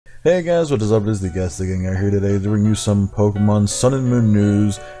Hey guys, what is up? It is the Guest Gang out here today to bring you some Pokemon Sun and Moon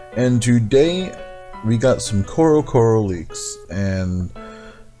news, and today we got some Corocoro leaks, and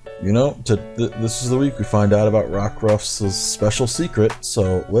you know, this is the week we find out about Rockruff's special secret,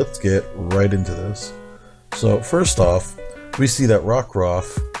 so let's get right into this. So first off, we see that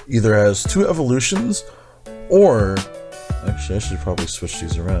Rockruff either has 2 evolutions, or actually I should probably switch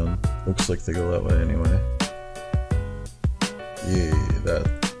these around. Looks like they go that way anyway. Yeah,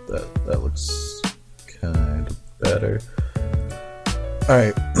 that looks kind of better.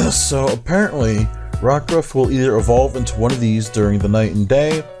 Alright, so apparently Rockruff will either evolve into one of these during the night and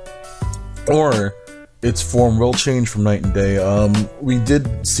day, or its form will change from night and day. We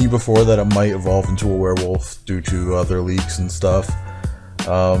did see before that it might evolve into a werewolf due to other leaks and stuff.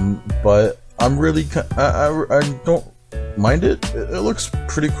 But I'm really, I don't mind it. It looks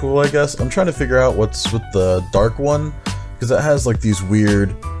pretty cool, I guess. I'm trying to figure out what's with the dark one, because it has like these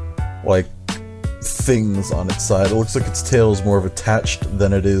weird, like, things on its side. It looks like its tail is more of attached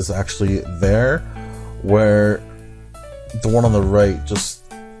than it is actually there, where the one on the right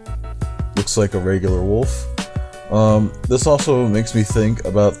just looks like a regular wolf. This also makes me think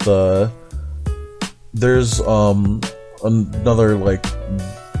about there's another like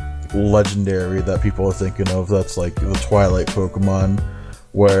legendary that people are thinking of, that's like the Twilight Pokemon,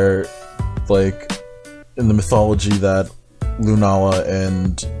 where like in the mythology that Lunala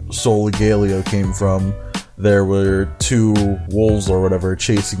and Soligaleo came from, there were 2 wolves or whatever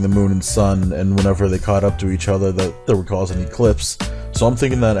chasing the moon and sun, and whenever they caught up to each other, that would cause an eclipse. So I'm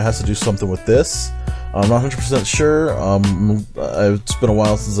thinking that it has to do something with this. I'm not 100% sure. It's been a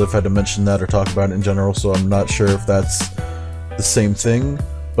while since I've had to mention that or talk about it in general, so I'm not sure if that's the same thing.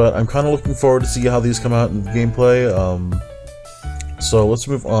 But I'm kind of looking forward to see how these come out in gameplay. So let's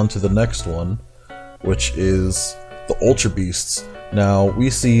move on to the next one, which is the Ultra Beasts. Now, we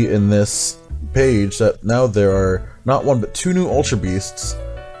see in this page that now there are not 1 but 2 new Ultra Beasts,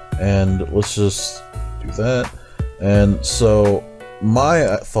 and let's just do that. And so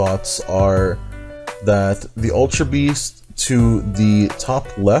my thoughts are that the Ultra Beast to the top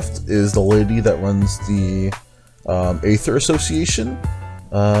left is the lady that runs the Aether Association.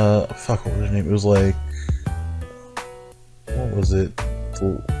 Fuck, what was her name? It was like, what was it?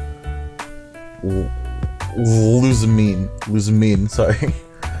 Luzamine, sorry.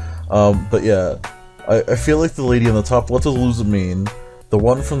 But yeah, I feel like the lady on the top left is Luzamine. The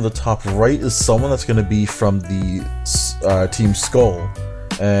one from the top right is someone that's going to be from the Team Skull.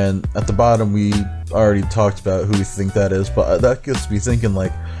 And at the bottom, we already talked about who we think that is, but that gets me thinking,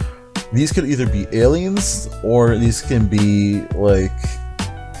 like, these could either be aliens, or these can be, like,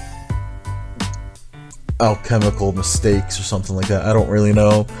 alchemical mistakes or something like that. I don't really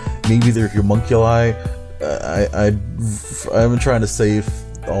know. Maybe they're homunculi. I'm trying to save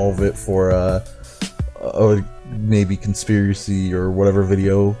all of it for maybe conspiracy or whatever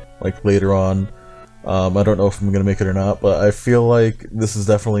video, like, later on. I don't know if I'm gonna make it or not, but I feel like this is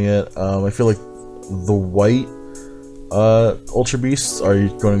definitely it. I feel like the white Ultra Beasts are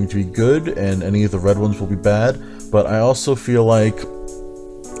going to be good, and any of the red ones will be bad, but I also feel like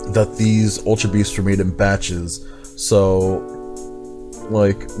that these Ultra Beasts were made in batches, so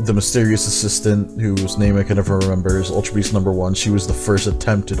like the mysterious assistant, whose name I can never remember, is Ultra Beast number 1. She was the first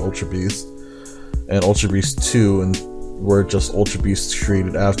attempted Ultra Beast, and Ultra Beast 2 and were just Ultra Beasts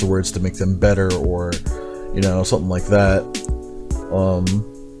created afterwards to make them better, or you know, something like that.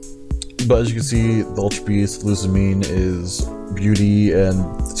 But as you can see, the Ultra Beast Luzamine is Beauty, and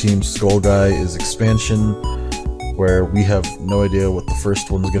the Team Skull guy is Expansion, where we have no idea what the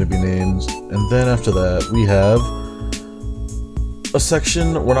first one's going to be named. And then after that, we have a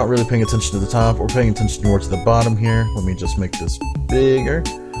section. We're not really paying attention to the top, we're paying attention more to the bottom here. Let me just make this bigger.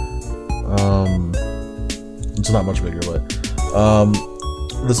 It's not much bigger, but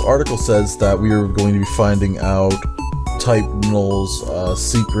this article says that we are going to be finding out Type Null's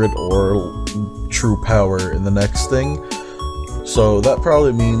secret or true power in the next thing. So that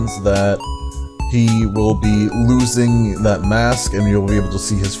probably means that he will be losing that mask and you'll be able to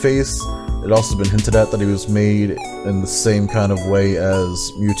see his face. It also been hinted at that he was made in the same kind of way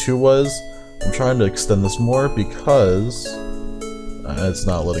as Mewtwo was. I'm trying to extend this more because it's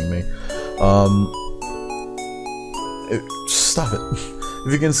not letting me. Stop it.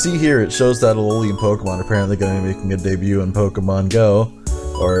 If you can see here, it shows that Alolan Pokemon are apparently going to be making a debut in Pokemon Go.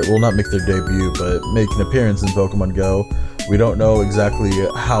 Or, well, not make their debut, but make an appearance in Pokemon Go. We don't know exactly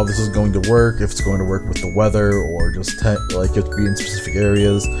how this is going to work, if it's going to work with the weather, or just like it be in specific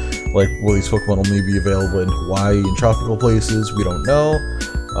areas. Like, will these Pokemon only be available in Hawaii and tropical places? We don't know.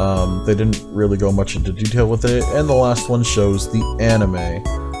 They didn't really go much into detail with it. And the last one shows the anime.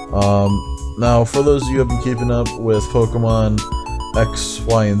 Now, for those of you who have been keeping up with Pokemon X,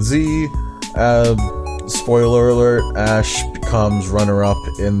 Y, and Z, spoiler alert, Ash becomes runner-up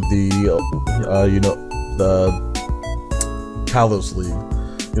in the, the Kalos League.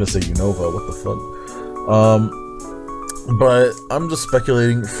 I'm gonna say Unova, what the fuck? But I'm just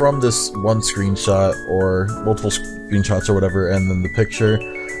speculating from this one screenshot, or multiple screenshots or whatever, and then the picture,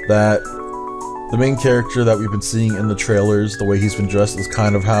 that the main character that we've been seeing in the trailers, the way he's been dressed, is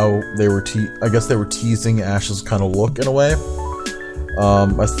kind of how they were I guess they were teasing Ash's kind of look in a way.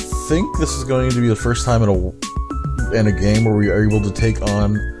 I think this is going to be the first time in a game where we are able to take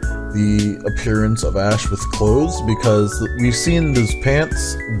on the appearance of Ash with clothes, because we've seen those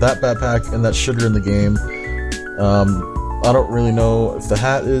pants, that backpack, and that shitter in the game. I don't really know if the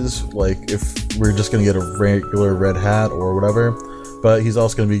hat is, like, if we're just gonna get a regular red hat or whatever, but he's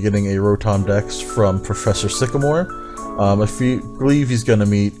also gonna be getting a Rotom Dex from Professor Sycamore. I believe he's gonna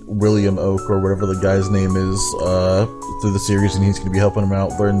meet William Oak, or whatever the guy's name is, through the series, and he's gonna be helping him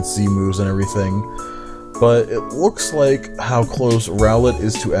out, learn Z moves and everything. But it looks like how close Rowlet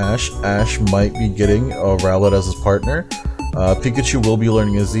is to Ash. Ash might be getting Rowlet as his partner. Pikachu will be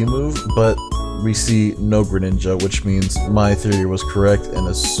learning a Z move, but we see no Greninja, which means my theory was correct, and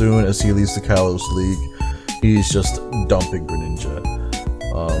as soon as he leaves the Kalos League, he's just dumping Greninja.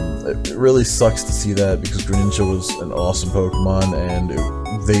 It really sucks to see that, because Greninja was an awesome Pokemon, and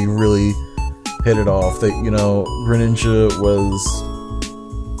they really hit it off.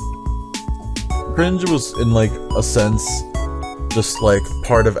 Greninja was, in, like, a sense, just, like,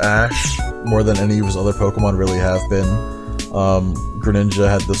 part of Ash, more than any of his other Pokemon really have been. Greninja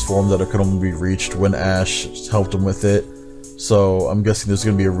had this form that could only be reached when Ash helped him with it, so I'm guessing there's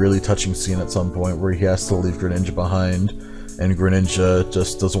going to be a really touching scene at some point where he has to leave Greninja behind, and Greninja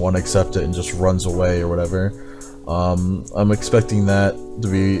just doesn't want to accept it and just runs away or whatever. I'm expecting that to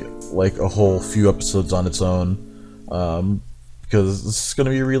be like a whole few episodes on its own, because this is going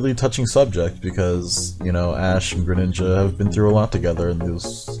to be a really touching subject, because, Ash and Greninja have been through a lot together in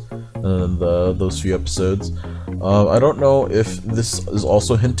those few episodes. I don't know if this is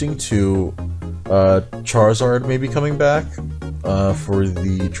also hinting to Charizard maybe coming back for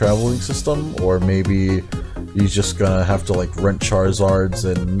the traveling system, or maybe he's just gonna have to, like, rent Charizards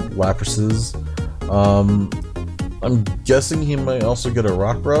and Laprases. I'm guessing he might also get a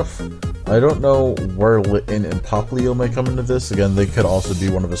Rockruff. I don't know where Litten and Popplio might come into this. Again, they could also be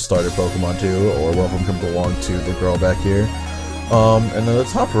one of his starter Pokemon too, or one of them could belong to the girl back here. And then the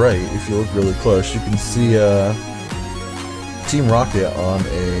top right, if you look really close, you can see Team Rocket on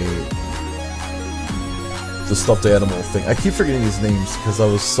the stuffed animal thing. I keep forgetting these names because I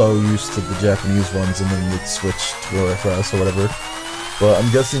was so used to the Japanese ones, and then it switched to OFS or whatever. But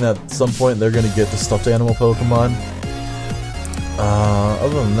I'm guessing that at some point they're going to get the stuffed animal Pokemon.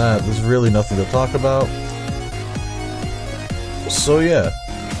 Other than that, there's really nothing to talk about. So yeah,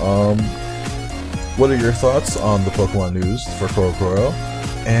 what are your thoughts on the Pokemon news for Corocoro?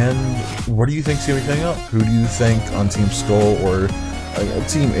 And what do you think is going to be coming up? Who do you think on Team Skull or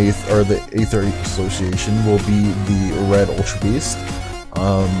Team 8th, or the Aether Association, will be the Red Ultra Beast?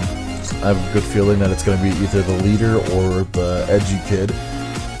 I have a good feeling that it's going to be either the leader or the edgy kid.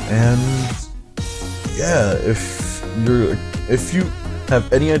 And yeah, if you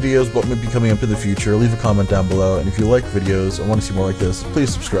have any ideas what might be coming up in the future, leave a comment down below. And if you like videos and want to see more like this,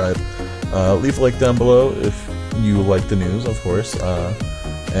 please subscribe. Leave a like down below if you like the news, of course.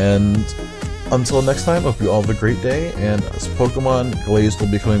 And until next time, I hope you all have a great day. And Pokemon Glazed will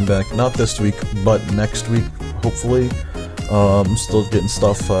be coming back, not this week, but next week, hopefully. I'm still getting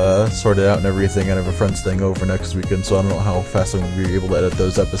stuff sorted out and everything. I have a friend staying over next weekend, so I don't know how fast I'm going to be able to edit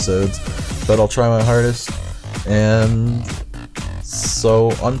those episodes. But I'll try my hardest. And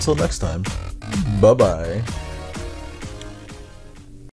so, until next time, bye-bye.